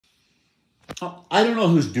I don't know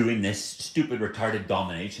who's doing this stupid, retarded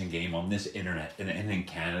domination game on this internet and in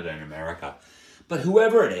Canada and America, but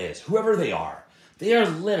whoever it is, whoever they are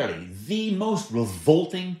literally the most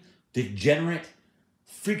revolting, degenerate,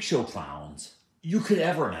 freak show clowns you could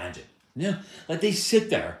ever imagine. Yeah, like they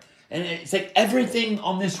sit there, and it's like everything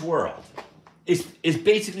on this world is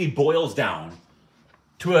basically boils down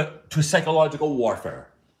to a psychological warfare,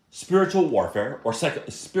 spiritual warfare, or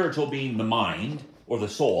spiritual being the mind or the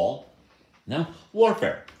soul. No,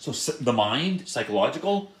 warfare. So the mind,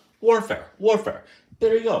 psychological warfare.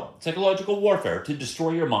 There you go, psychological warfare to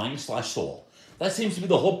destroy your mind/soul. That seems to be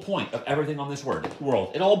the whole point of everything on this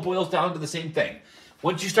world. It all boils down to the same thing.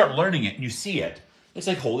 Once you start learning it and you see it, it's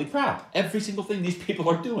like, holy crap. Every single thing these people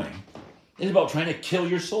are doing is about trying to kill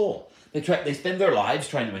your soul. They spend their lives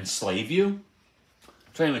trying to enslave you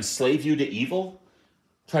to evil,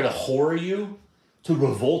 try to whore you to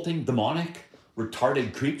revolting, demonic,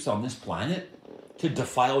 retarded creeps on this planet, to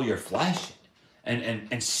defile your flesh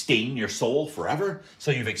and stain your soul forever. So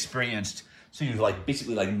you've basically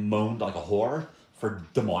moaned like a whore for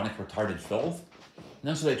demonic, retarded filth.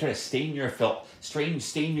 Now, so they try to stain your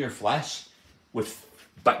flesh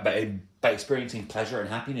by experiencing pleasure and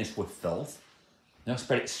happiness with filth. Now,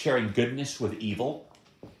 sharing goodness with evil.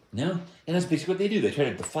 No, and that's basically what they do. They try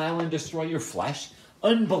to defile and destroy your flesh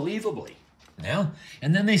unbelievably. Now,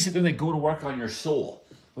 and then they sit there and they go to work on your soul,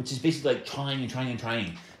 which is basically like trying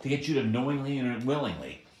to get you to knowingly and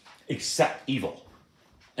willingly accept evil,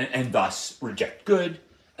 and thus reject good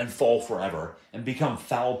and fall forever and become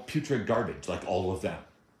foul, putrid garbage like all of them.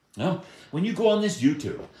 No, when you go on this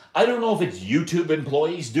YouTube, I don't know if it's YouTube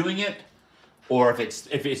employees doing it or if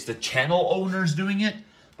it's the channel owners doing it,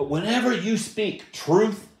 but whenever you speak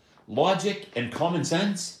truth, logic, and common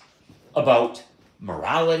sense about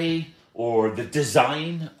morality or the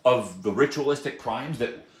design of the ritualistic crimes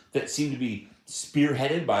that seem to be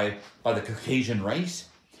spearheaded by the Caucasian race,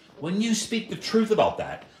 when you speak the truth about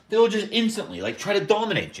that, they'll just instantly try to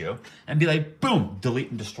dominate you and be like, boom, delete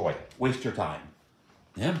and destroy it. Waste your time.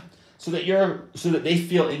 Yeah? So that they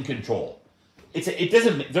feel in control.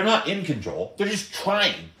 They're not in control. They're just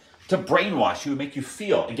trying to brainwash you and make you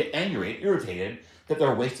feel and get angry and irritated that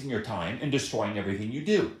they're wasting your time and destroying everything you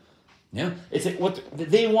do. Yeah? It's like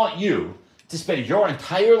they want you to spend your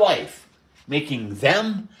entire life making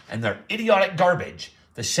them and their idiotic garbage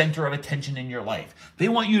the center of attention in your life. They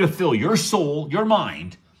want you to fill your soul, your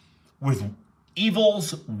mind, with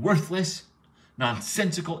evil's worthless,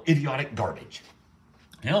 nonsensical, idiotic garbage.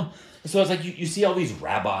 So it's like you see all these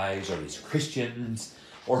rabbis or these Christians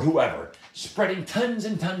or whoever spreading tons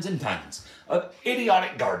and tons and tons of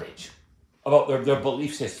idiotic garbage about their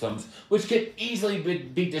belief systems, which can easily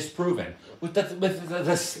be disproven with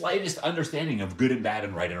the slightest understanding of good and bad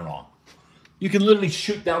and right and wrong. You can literally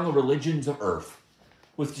shoot down the religions of earth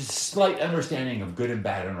with just slight understanding of good and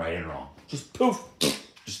bad and right and wrong. Just poof,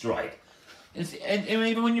 destroyed. And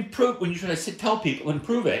even when you try to tell people and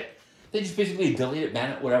prove it, they just basically delete it,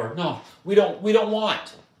 ban it, whatever. No, we don't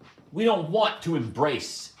want to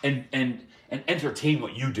embrace and entertain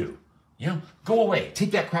what you do. Go away.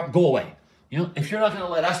 Take that crap. Go away. If you're not going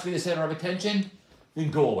to let us be the center of attention,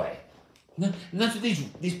 then go away. And that's what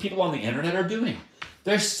these people on the internet are doing.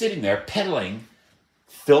 They're sitting there peddling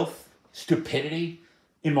filth, stupidity,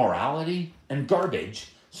 immorality, and garbage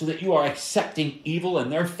so that you are accepting evil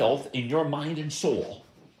and their filth in your mind and soul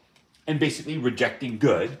and basically rejecting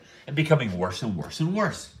good and becoming worse and worse and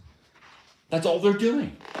worse. That's all they're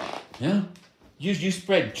doing. Yeah? You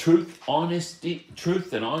spread truth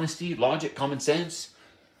and honesty, logic, common sense,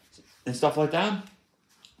 and stuff like that.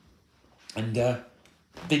 And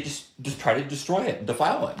they just try to destroy it,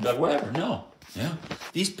 defile it, whatever. No. Yeah.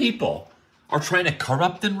 These people are trying to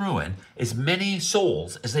corrupt and ruin as many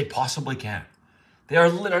souls as they possibly can. They are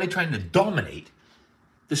literally trying to dominate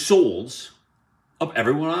the souls of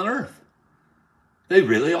everyone on earth. They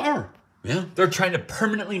really are. Yeah. They're trying to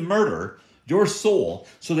permanently murder your soul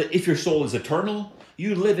so that if your soul is eternal,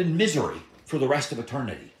 you live in misery for the rest of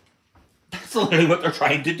eternity. That's literally what they're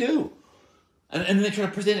trying to do. And they try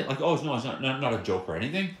to present it like, oh, no, it's not a joke or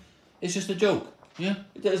anything. It's just a joke. Yeah,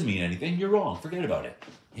 it doesn't mean anything. You're wrong. Forget about it.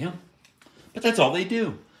 Yeah. But that's all they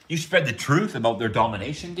do. You spread the truth about their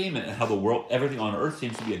domination game and how the world, everything on earth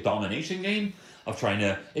seems to be a domination game of trying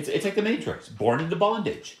to, it's like the Matrix, born into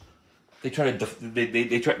bondage. They try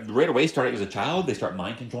right away, starting as a child, they start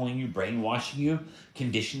mind controlling you, brainwashing you,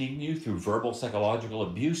 conditioning you through verbal, psychological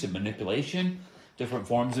abuse and manipulation, different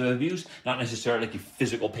forms of abuse, not necessarily like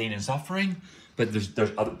physical pain and suffering, but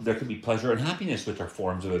there can be pleasure and happiness, which are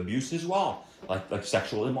forms of abuse as well, like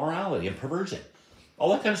sexual immorality and perversion. All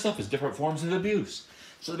that kind of stuff is different forms of abuse.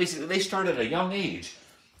 So basically, they start at a young age,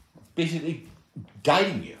 basically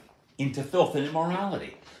guiding you into filth and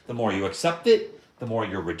immorality. The more you accept it, the more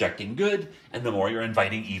you're rejecting good, and the more you're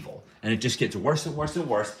inviting evil. And it just gets worse and worse and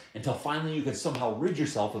worse until finally you can somehow rid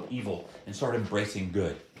yourself of evil and start embracing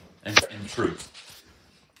good and truth.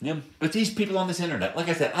 Yeah, but these people on this internet, like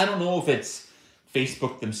I said, I don't know if it's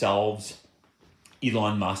Facebook themselves,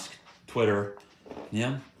 Elon Musk, Twitter,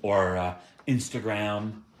 yeah, or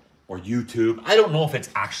Instagram, or YouTube. I don't know if it's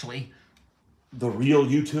actually the real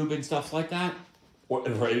YouTube and stuff like that, or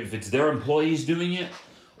if it's their employees doing it,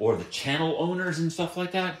 or the channel owners and stuff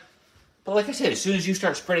like that. But like I said, as soon as you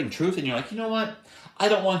start spreading truth and you're like, you know what? I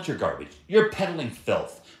don't want your garbage. You're peddling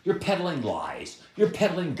filth. You're peddling lies. You're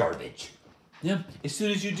peddling garbage. Yeah. As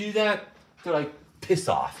soon as you do that, they're like, piss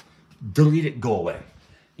off. Delete it, go away.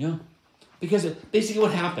 You know? Because basically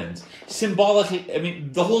what happens, symbolically, I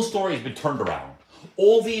mean, the whole story has been turned around.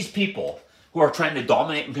 All these people who are trying to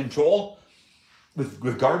dominate and control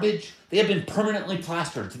with garbage, they have been permanently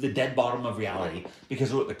plastered to the dead bottom of reality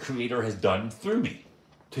because of what the Creator has done through me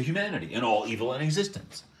to humanity and all evil in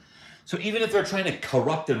existence. So even if they're trying to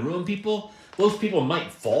corrupt and ruin people, those people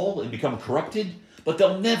might fall and become corrupted, but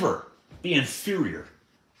they'll never be inferior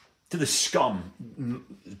to the scum,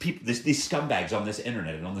 people, these scumbags on this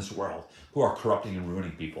internet and on this world who are corrupting and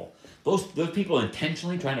ruining people. Those people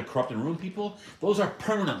intentionally trying to corrupt and ruin people, those are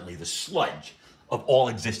permanently the sludge of all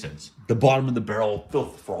existence, the bottom of the barrel,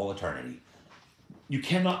 filth for all eternity. You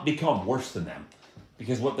cannot become worse than them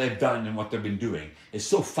because what they've done and what they've been doing is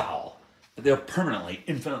so foul that they're permanently,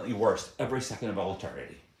 infinitely worse every second of all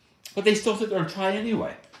eternity. But they still sit there and try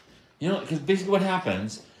anyway. You know, because basically what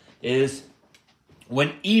happens is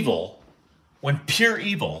when pure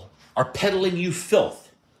evil are peddling you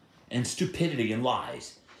filth and stupidity and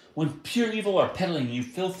lies, when pure evil are peddling you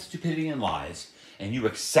filth, stupidity, and lies, and you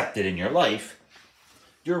accept it in your life,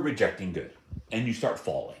 you're rejecting good, and you start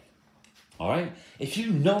falling. All right? If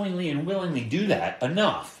you knowingly and willingly do that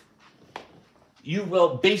enough, you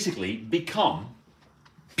will basically become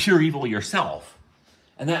pure evil yourself.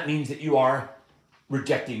 And that means that you are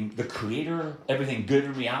rejecting the Creator, everything good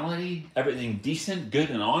in reality, everything decent, good,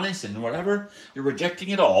 and honest, and whatever. You're rejecting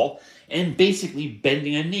it all, and basically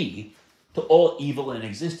bending a knee to all evil in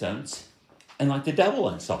existence, and like the devil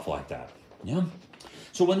and stuff like that. Yeah?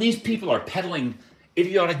 So when these people are peddling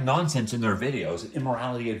idiotic nonsense in their videos,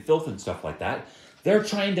 immorality and filth and stuff like that, they're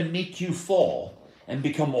trying to make you fall and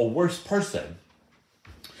become a worse person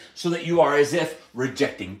so that you are as if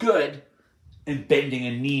rejecting good and bending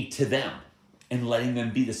a knee to them and letting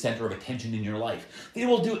them be the center of attention in your life. They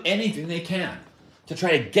will do anything they can to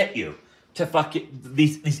try to get you to fuck it,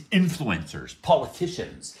 these influencers,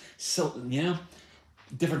 politicians, so, you know,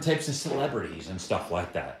 different types of celebrities and stuff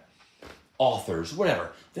like that, authors,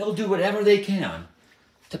 whatever. They'll do whatever they can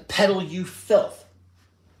to peddle you filth,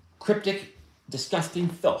 cryptic, disgusting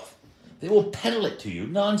filth. They will peddle it to you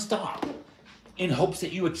nonstop in hopes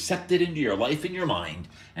that you accept it into your life and your mind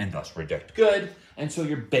and thus reject good, and so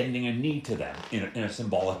you're bending a knee to them in a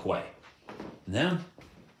symbolic way. Yeah?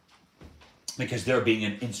 Because they're being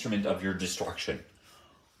an instrument of your destruction.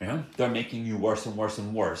 Yeah? They're making you worse and worse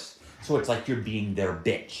and worse. So it's like you're being their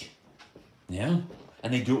bitch. Yeah?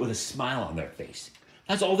 And they do it with a smile on their face.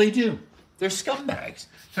 That's all they do. They're scumbags.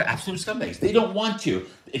 They're absolute scumbags. They don't want you.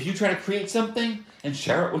 If you try to create something and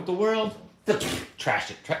share it with the world, they'll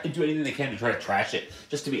trash it. Do anything they can to try to trash it,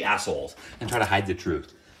 just to be assholes and try to hide the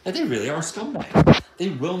truth. And they really are scumbags. They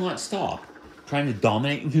will not stop trying to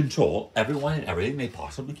dominate and control everyone and everything they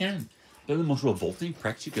possibly can. They're the most revolting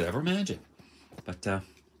pricks you could ever imagine. But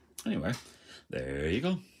anyway, there you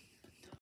go.